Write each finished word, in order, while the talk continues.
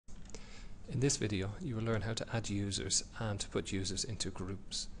In this video you will learn how to add users and to put users into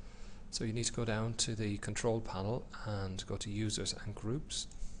groups. So you need to go down to the control panel and go to users and groups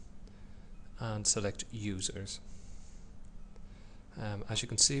and select users. As you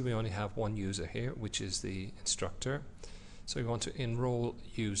can see, we only have one user here, which is the instructor. So we want to enroll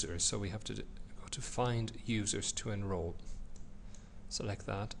users, so we have to go to find users to enroll. Select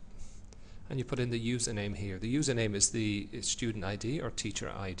that and you put in the username here. The username is the student ID or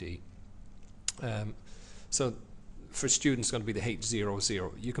teacher ID. So for students it's going to be the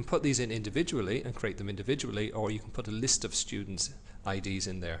H00. You can put these in individually and create them individually, or you can put a list of students' IDs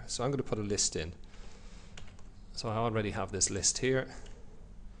in there. So I'm going to put a list in. So I already have this list here.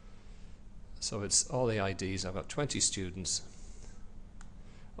 So it's all the IDs. I've got 20 students,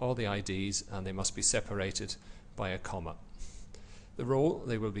 all the IDs, and they must be separated by a comma. The role,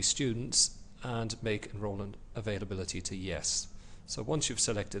 they will be students, and make enrollment availability to yes. So once you've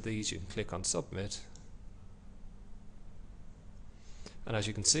selected these, you can click on submit, and as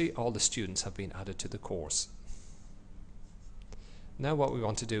you can see, all the students have been added to the course. Now what we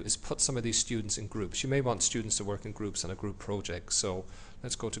want to do is put some of these students in groups. You may want students to work in groups on a group project, so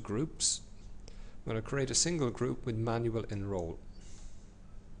let's go to groups. I'm going to create a single group with manual enroll.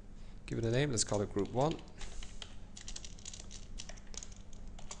 Give it a name, let's call it group 1.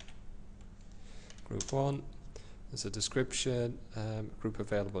 Group 1. There's a description, group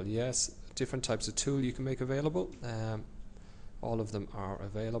available, yes. Different types of tool you can make available. All of them are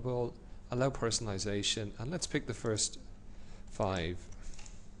available. Allow personalization, and let's pick the first 5.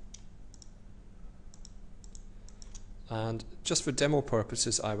 And just for demo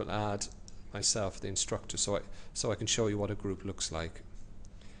purposes, I will add myself, the instructor, so I can show you what a group looks like.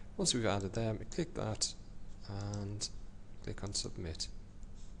 Once we've added them, click that and click on submit.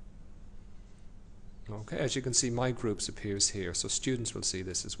 Okay, as you can see, my groups appears here, so students will see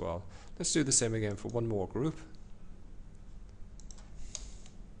this as well. Let's do the same again for one more group.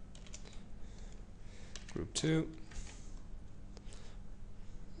 Group 2.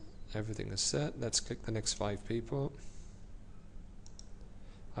 Everything is set. Let's click the next 5 people.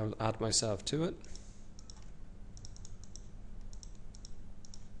 I will add myself to it.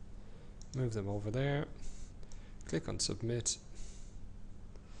 Move them over there. Click on submit.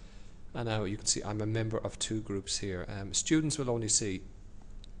 And now you can see I'm a member of 2 groups here. Students will only see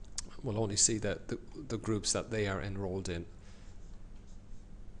the groups that they are enrolled in.